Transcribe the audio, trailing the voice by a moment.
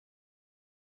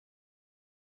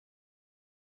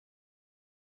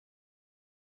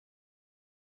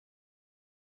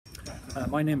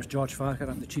My name is George Farker.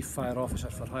 I'm the Chief Fire Officer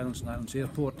for Highlands and Islands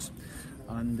Airports,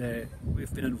 and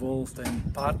we've been involved in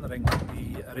partnering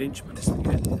the arrangements to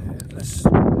get this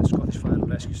Scottish Fire and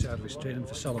Rescue Service training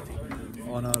facility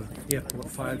on our airport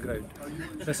fireground.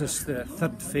 This is the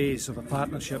third phase of a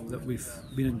partnership that we've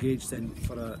been engaged in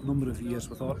for a number of years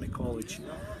with Orkney College,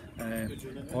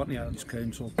 Orkney Islands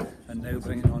Council, and now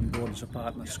bringing on board as a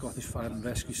partner Scottish Fire and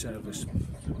Rescue Service.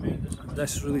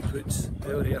 This really puts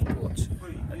our airports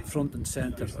at front and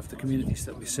centre of the communities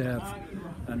that we serve,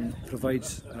 and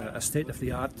provides a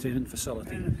state-of-the-art training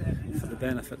facility for the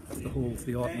benefit of the whole of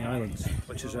the Orkney Islands,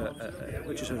 which is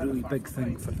a really big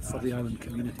thing for the island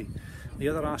community. The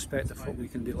other aspect of what we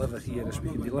can deliver here is we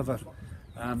can deliver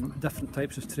different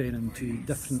types of training to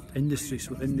different industries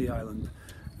within the island.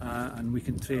 And we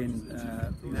can train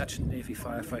merchant navy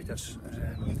firefighters,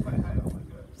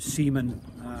 seamen,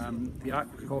 the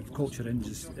aquaculture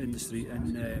industry,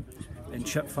 in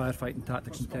ship firefighting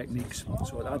tactics and techniques.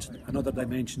 So it adds another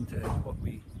dimension to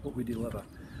what we deliver.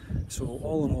 So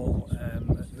all in all,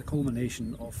 the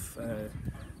culmination of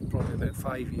probably about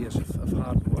 5 years of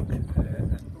hard work and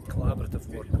collaborative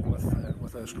work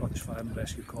with our Scottish Fire and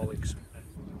Rescue colleagues.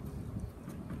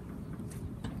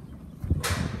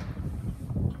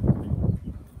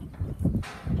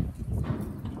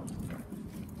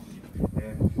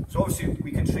 So obviously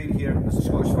we can train here as the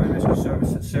Scottish Fire and Rescue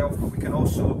Service itself, but we can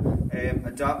also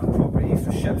adapt the property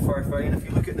for ship firefighting. If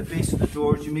you look at the base of the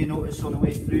doors, you may notice on the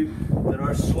way through there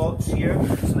are slots here.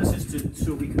 So this is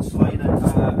so we can slide in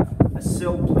a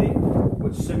sill plate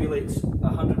which simulates a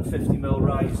 150mm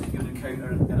rise that you would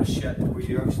encounter in a ship, where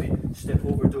you actually step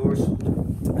over doors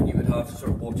and you would have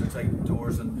sort of watertight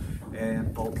doors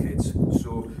and bulkheads.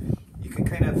 So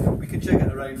we can jig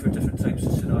it around for different types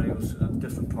of scenarios and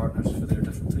different partners for their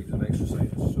different types of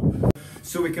exercises.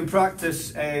 So we can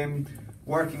practice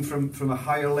working from a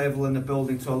higher level in the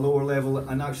building to a lower level,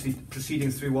 and actually proceeding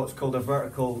through what's called a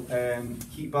vertical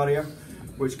heat barrier,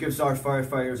 which gives our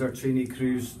firefighters, our trainee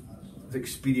crews, the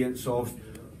experience of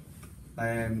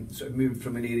sort of moving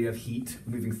from an area of heat,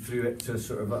 moving through it to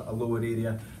sort of a lower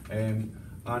area.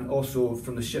 And also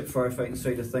from the ship firefighting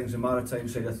side of things, the maritime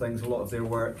side of things, a lot of their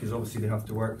work is obviously they have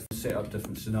to work to set up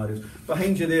different scenarios.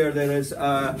 Behind you there is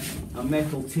a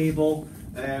metal table.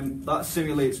 That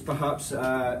simulates perhaps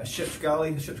a ship's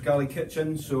galley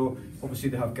kitchen. So obviously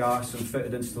they have gas and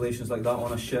fitted installations like that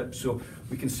on a ship. So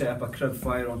we can set up a crib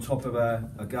fire on top of a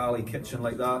galley kitchen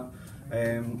like that.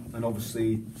 And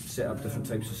obviously set up different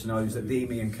types of scenarios that they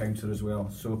may encounter as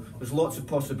well. So there's lots of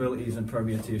possibilities and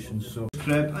permutations. So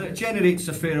crib, and it generates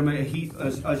a fair amount of heat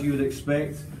as you would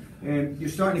expect. You're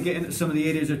starting to get into some of the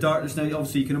areas of darkness now.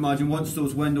 Obviously you can imagine once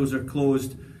those windows are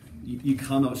closed, you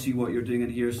cannot see what you're doing in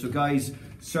here. So guys,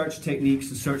 search techniques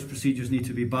and search procedures need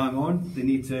to be bang on. They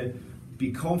need to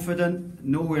be confident,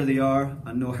 know where they are,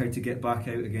 and know how to get back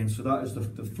out again. So that is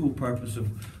the full purpose of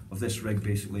this rig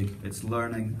basically. It's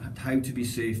learning how to be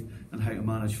safe and how to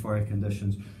manage fire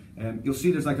conditions. You'll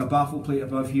see there's like a baffle plate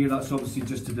above here. That's obviously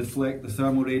just to deflect the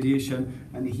thermal radiation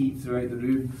and the heat throughout the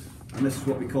room. And this is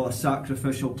what we call a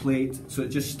sacrificial plate. So it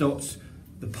just stops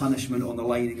the punishment on the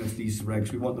lining of these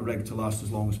rigs. We want the rig to last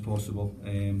as long as possible.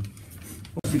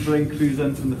 Obviously bring crews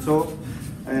in from the top.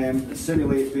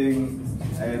 Simulate being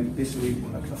basically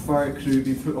a fire crew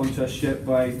being put onto a ship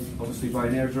by an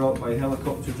airdrop, by a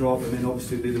helicopter drop, and then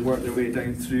obviously they work their way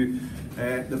down through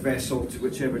the vessel to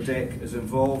whichever deck is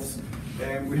involved.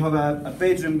 We have a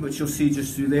bedroom which you'll see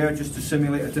just through there, just to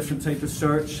simulate a different type of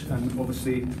search, and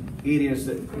obviously areas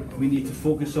that we need to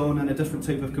focus on in a different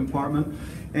type of compartment.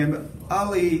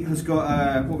 Ali has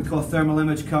got what we call a thermal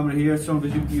image camera here. Some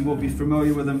of you will be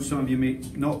familiar with them, some of you may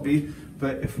not be,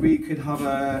 but if we could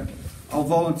have I'll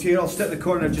volunteer, I'll sit in the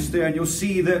corner just there, and you'll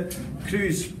see that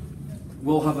crews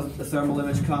will have a thermal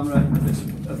image camera if it's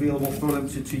available for them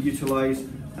to utilise,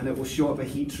 and it will show up a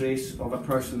heat trace of a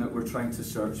person that we're trying to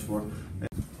search for.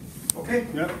 Okay?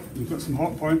 Yep, we've got some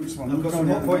hot points. I've got some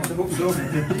hot points, I hope so.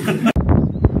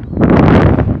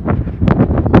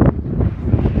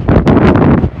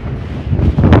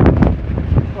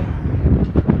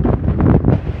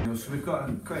 So we've got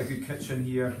quite a good kitchen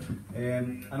here,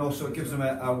 and also it gives them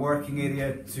a working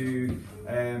area to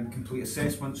complete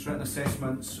assessments, written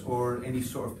assessments, or any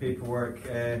sort of paperwork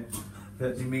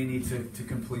that they may need to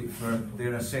complete for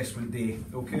their assessment day.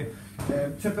 Okay.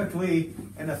 Typically,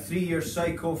 in a 3-year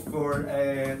cycle for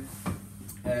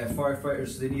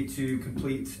firefighters, they need to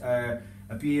complete a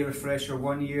BA refresher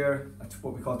 1 year,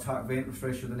 what we call a TAC vent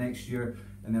refresher the next year,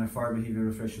 and then a fire behaviour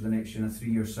refresher the next year in a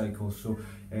 3-year cycle. So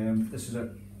this is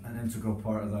an integral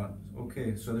part of that.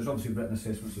 Okay. So there's obviously written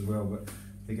assessments as well, but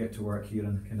they get to work here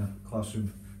in kind of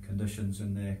classroom conditions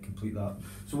and complete that.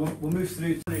 So we'll move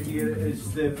through. Here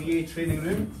is the VA training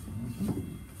room,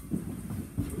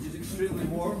 which is extremely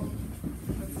warm.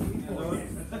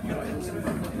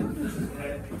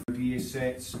 VA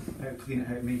sets, how to clean it,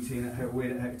 how to maintain it, how to wear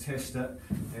it, how to test it,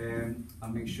 and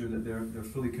make sure that they're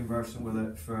fully conversant with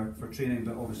it for training,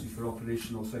 but obviously for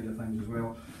operational side of things as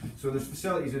well. So there's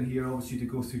facilities in here obviously to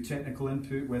go through technical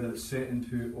input, whether it's set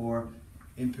input or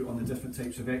input on the different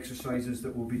types of exercises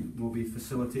that we'll be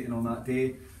facilitating on that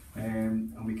day,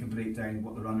 and we can break down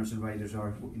what the runners and riders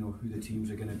are, who the teams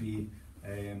are going to be,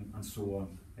 and so on.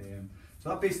 So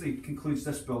that basically concludes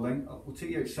this building. We'll take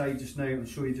you outside just now and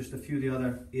show you just a few of the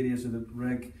other areas of the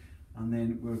rig, and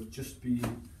then we'll just be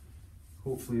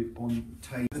hopefully on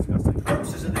time. For the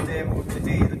purposes of the demo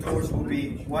today, the doors will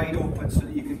be wide open so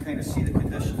that you can kind of see the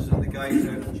conditions that the guys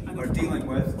are dealing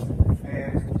with.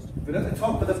 But at the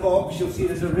top of the box, you'll see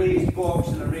there's a raised box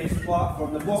and a raised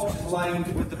platform. The box is lined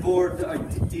with the board that I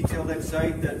detailed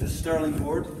outside, the Sterling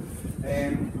board.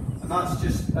 And that's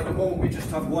just, at the moment we just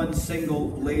have one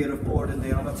single layer of board in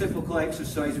there. On a typical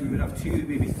exercise we would have 2,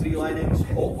 maybe 3 linings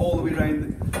all the way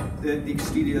around the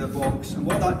exterior of the box. And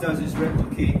what that does is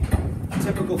replicate a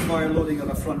typical fire loading of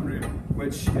a front room,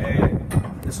 which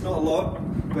it's not a lot,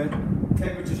 but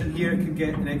temperatures in here can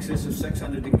get in excess of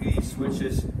 600 degrees, which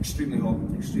is extremely hot,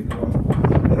 extremely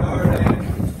hot. There are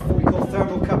what we call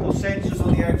thermocouple sensors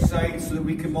on the outside so that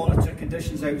we can monitor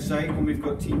conditions outside when we've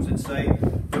got teams inside.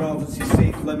 There are obviously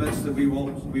safe limits that we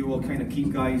will kind of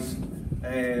keep guys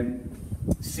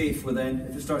safe within.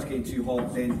 If it starts getting too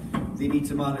hot, then they need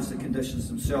to manage the conditions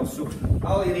themselves. So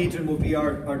Ali and Adrian will be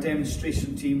our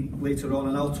demonstration team later on,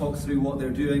 and I'll talk through what they're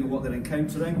doing and what they're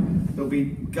encountering. There'll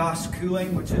be gas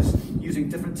cooling, which is using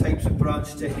different types of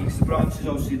branch techniques. The branch is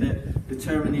obviously the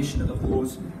termination of the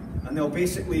hose, and they'll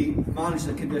basically manage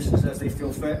the conditions as they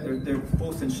feel fit. They're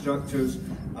both instructors,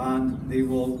 and they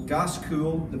will gas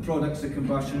cool the products of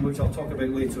combustion, which I'll talk about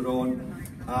later on,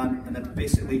 and then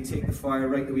basically take the fire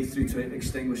right the way through to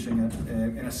extinguishing it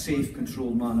in a safe,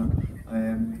 controlled manner.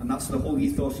 And that's the whole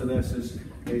ethos of this, is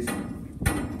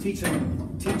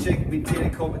teaching,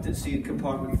 maintaining competency in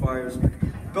compartment fires.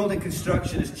 Building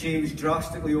construction has changed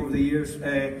drastically over the years.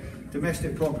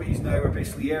 Domestic properties now are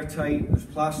basically airtight. There's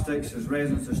plastics, there's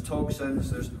resins, there's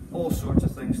toxins, there's all sorts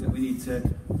of things that we need to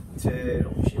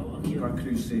keep our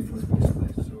crews safe with, basically.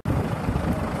 So.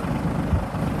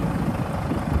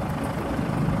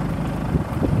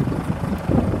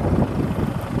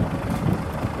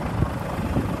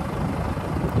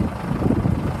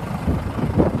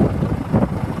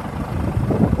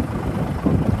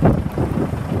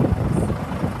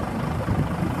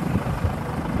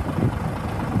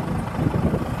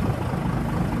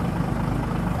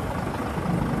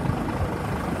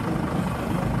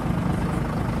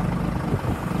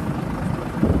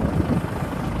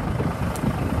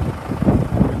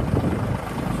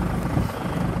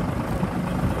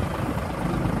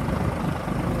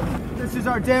 This is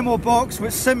our demo box,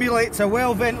 which simulates a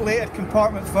well-ventilated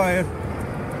compartment fire.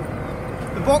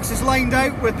 The box is lined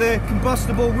out with the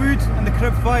combustible wood and the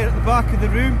crib fire at the back of the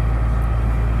room.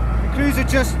 The crews are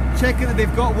just checking that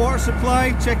they've got water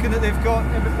supply, checking that they've got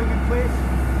everything in place.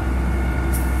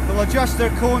 They'll adjust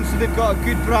their cones so they've got a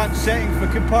good branch setting for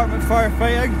compartment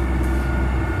firefighting.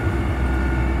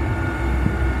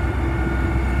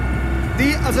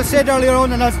 As I said earlier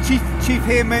on, and as Chief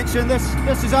Hay mentioned,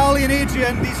 this is Ali and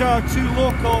Adrian. These are our 2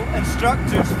 local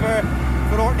instructors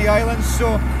for Orkney Islands.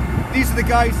 So these are the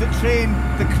guys that train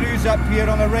the crews up here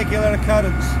on a regular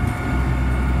occurrence.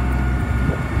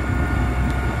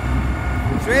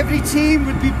 So every team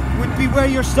would be where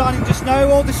you're standing just now.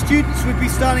 All the students would be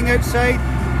standing outside,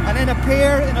 and in a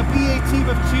pair, in a BA team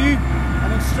of 2,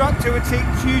 an instructor would take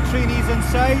 2 trainees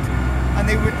inside, and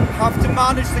they would have to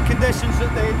manage the conditions that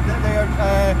they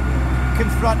are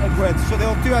confronted with. So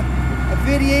they'll do a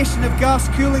variation of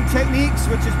gas cooling techniques,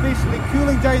 which is basically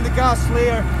cooling down the gas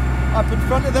layer up in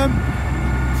front of them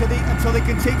until they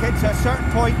can take it to a certain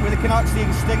point where they can actually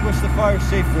extinguish the fire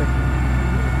safely.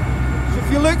 So if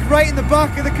you look right in the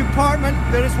back of the compartment,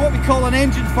 there is what we call an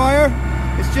engine fire.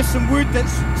 It's just some wood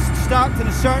that's stacked in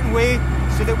a certain way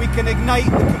so that we can ignite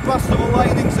the combustible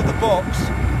linings of the box.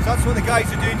 So that's what the guys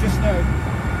are doing just now.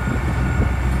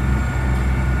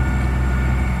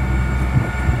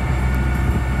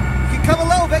 You can come a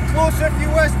little bit closer if you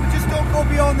wish, but just don't go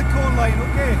beyond the cone line,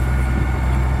 okay?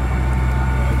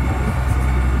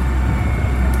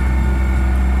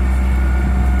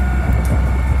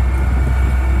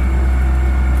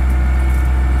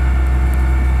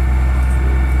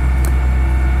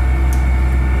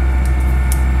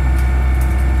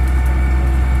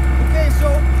 Okay, so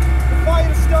the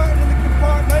fire started in the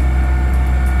compartment.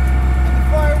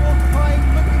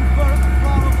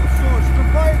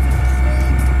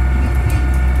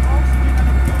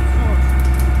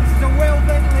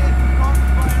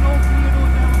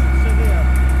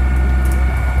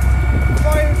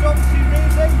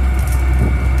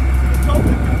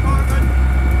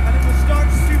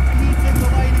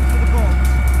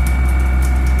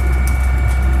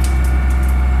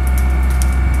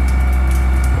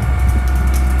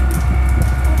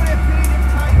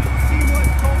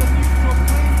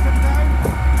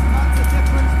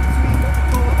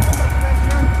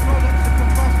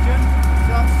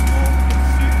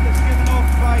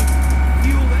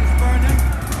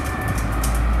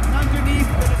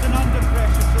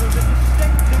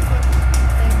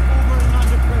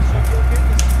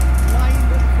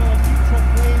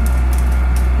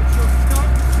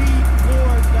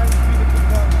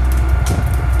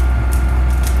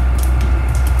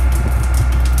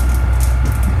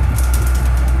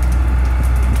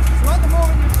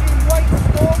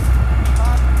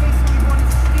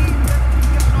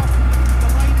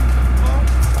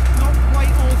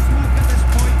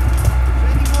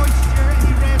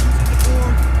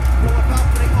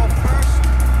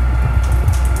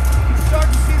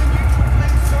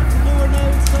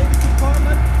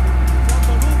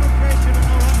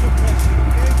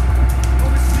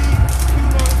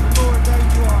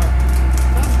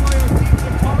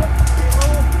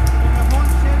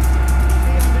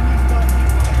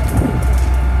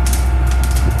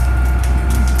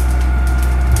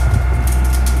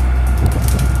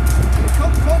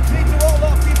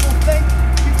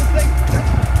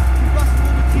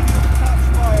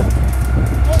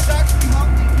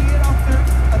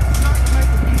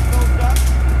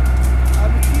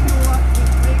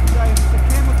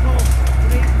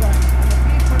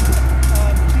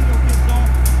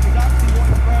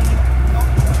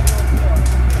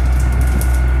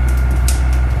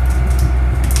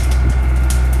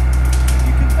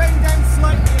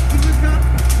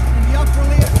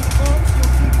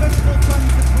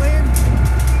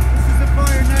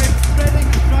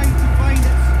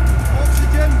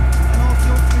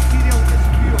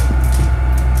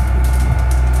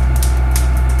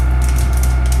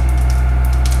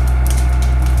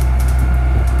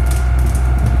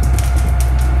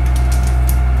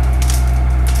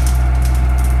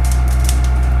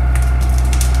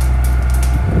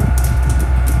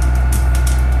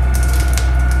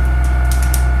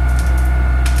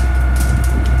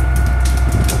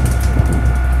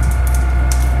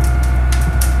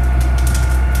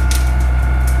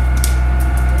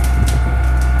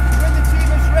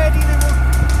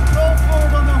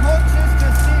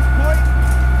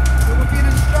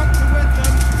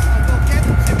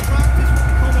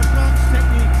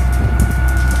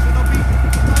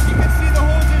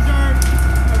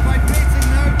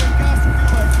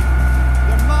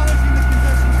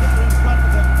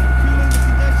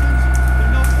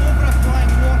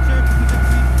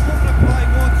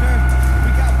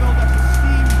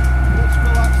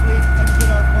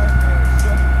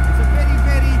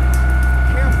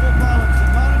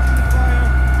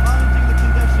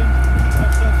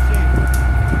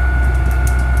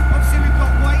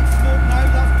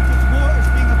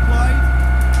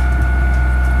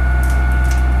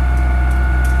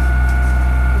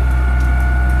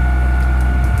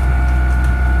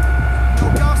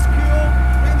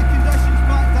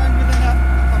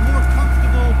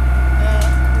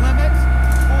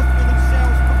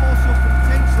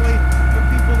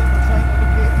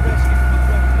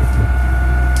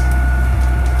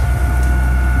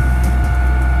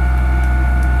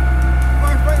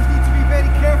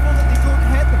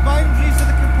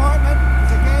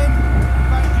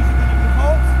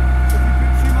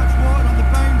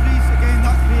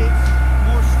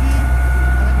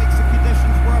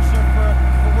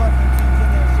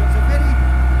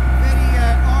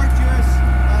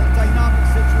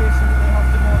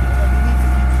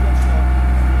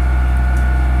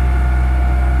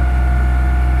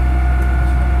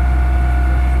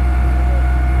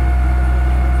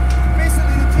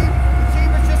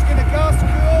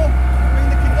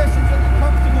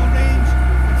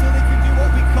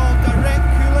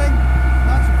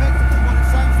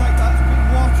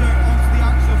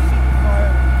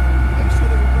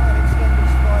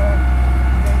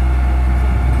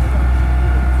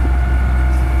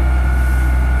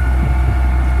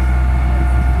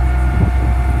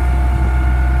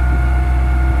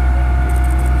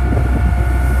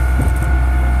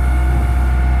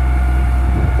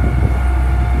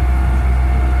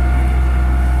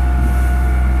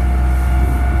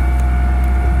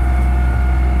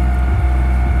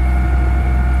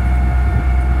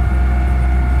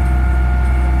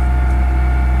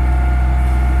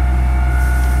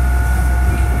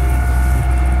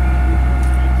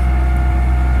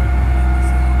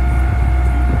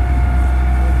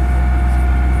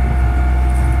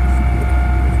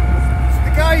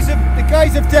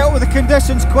 guys have dealt with the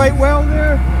conditions quite well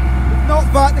there. They've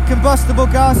knocked back the combustible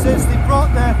gases, they brought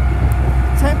the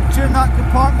temperature in that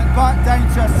compartment back down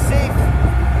to a safe,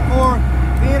 more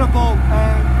bearable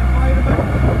environment.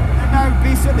 They're now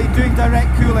basically doing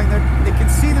direct cooling. They can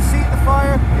see the seat of the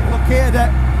fire, they've located it,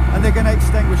 and they're going to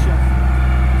extinguish it.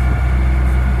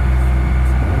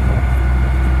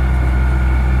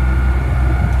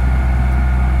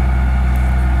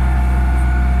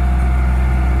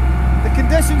 The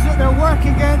conditions that they're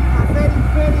working in are very,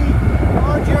 very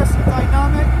arduous and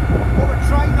dynamic. What we're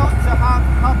trying not to have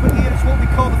happen here is what we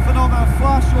call the phenomenon of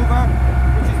flashover,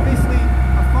 which is basically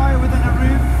a fire within a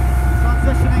room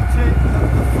transitioning to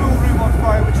the full room on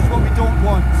fire, which is what we don't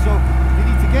want. So we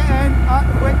need to get in, act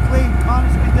quickly,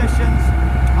 manage conditions,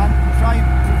 and try and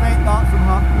prevent that from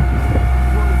happening.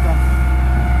 That's what we've done.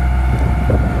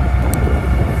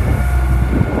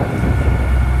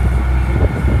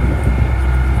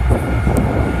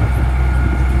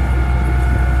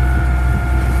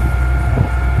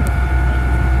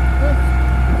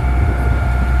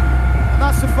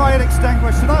 That's the fire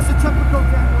extinguisher, so that's a typical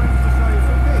demo exercise,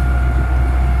 okay?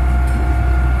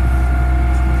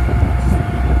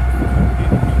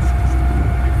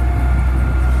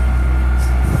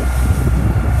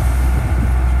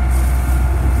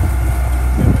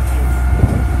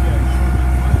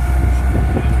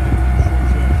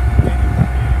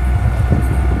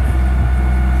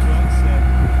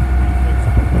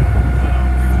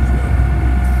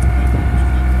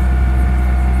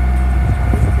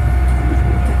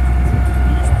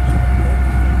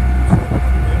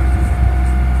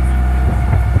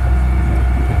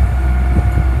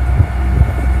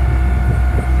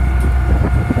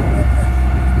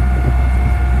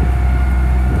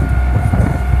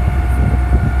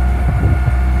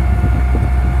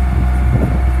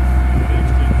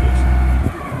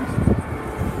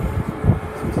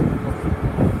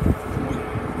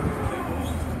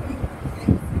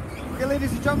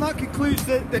 Ladies and gentlemen, that concludes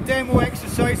the demo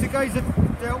exercise. The guys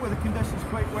have dealt with the conditions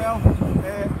quite well.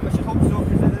 I should hope so,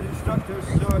 because they're the instructors.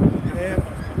 So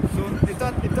they've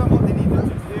done what they needed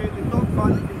to do. They've knocked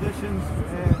back the conditions.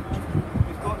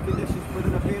 We've got conditions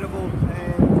within a bearable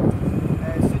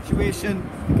situation.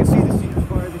 You can see the seat of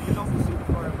fire. They can knock the seat of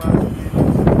fire back.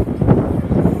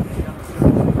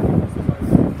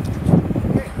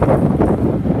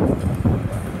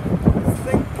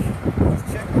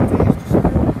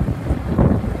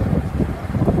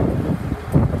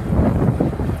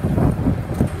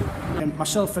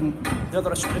 Myself and the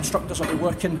other instructors will be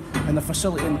working in the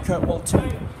facility in Kirkwall to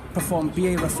perform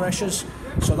BA refreshers,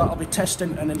 so that'll be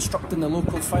testing and instructing the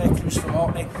local fire crews from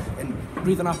Orkney in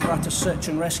breathing apparatus search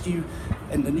and rescue,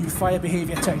 in the new fire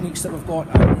behaviour techniques that we've got,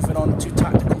 and moving on to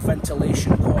tactical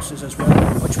ventilation courses as well,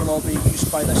 which will all be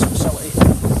used by this facility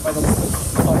by the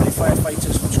local Orkney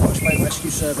firefighters from Scottish Fire Rescue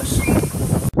Service.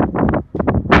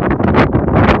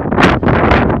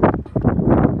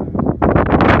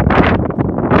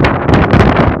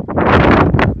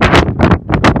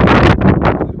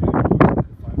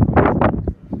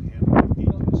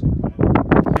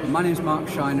 My name is Mark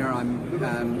Shiner.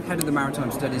 I'm head of the Maritime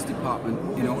Studies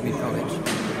Department in Orkney College,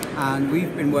 and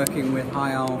we've been working with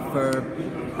HIAL for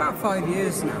about 5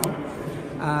 years now.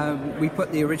 We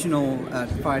put the original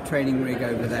fire training rig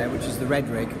over there, which is the red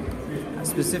rig,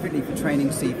 specifically for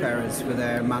training seafarers for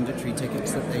their mandatory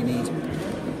tickets that they need.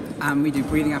 And we do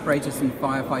breathing apparatus and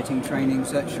firefighting training,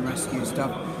 search and rescue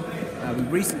stuff.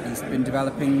 We've recently been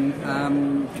developing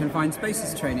confined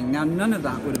spaces training. Now, none of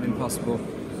that would have been possible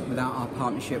without our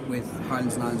partnership with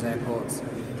Highlands and Islands Airports.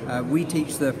 We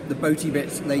teach the boaty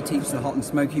bits, they teach the hot and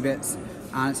smoky bits,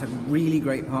 and it's a really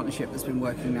great partnership that's been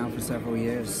working now for several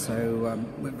years, so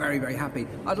we're very, very happy.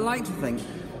 I'd like to think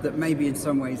that maybe in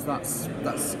some ways that's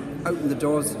opened the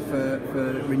doors for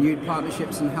renewed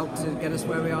partnerships and helped to get us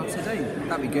where we are today.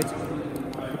 That'd be good.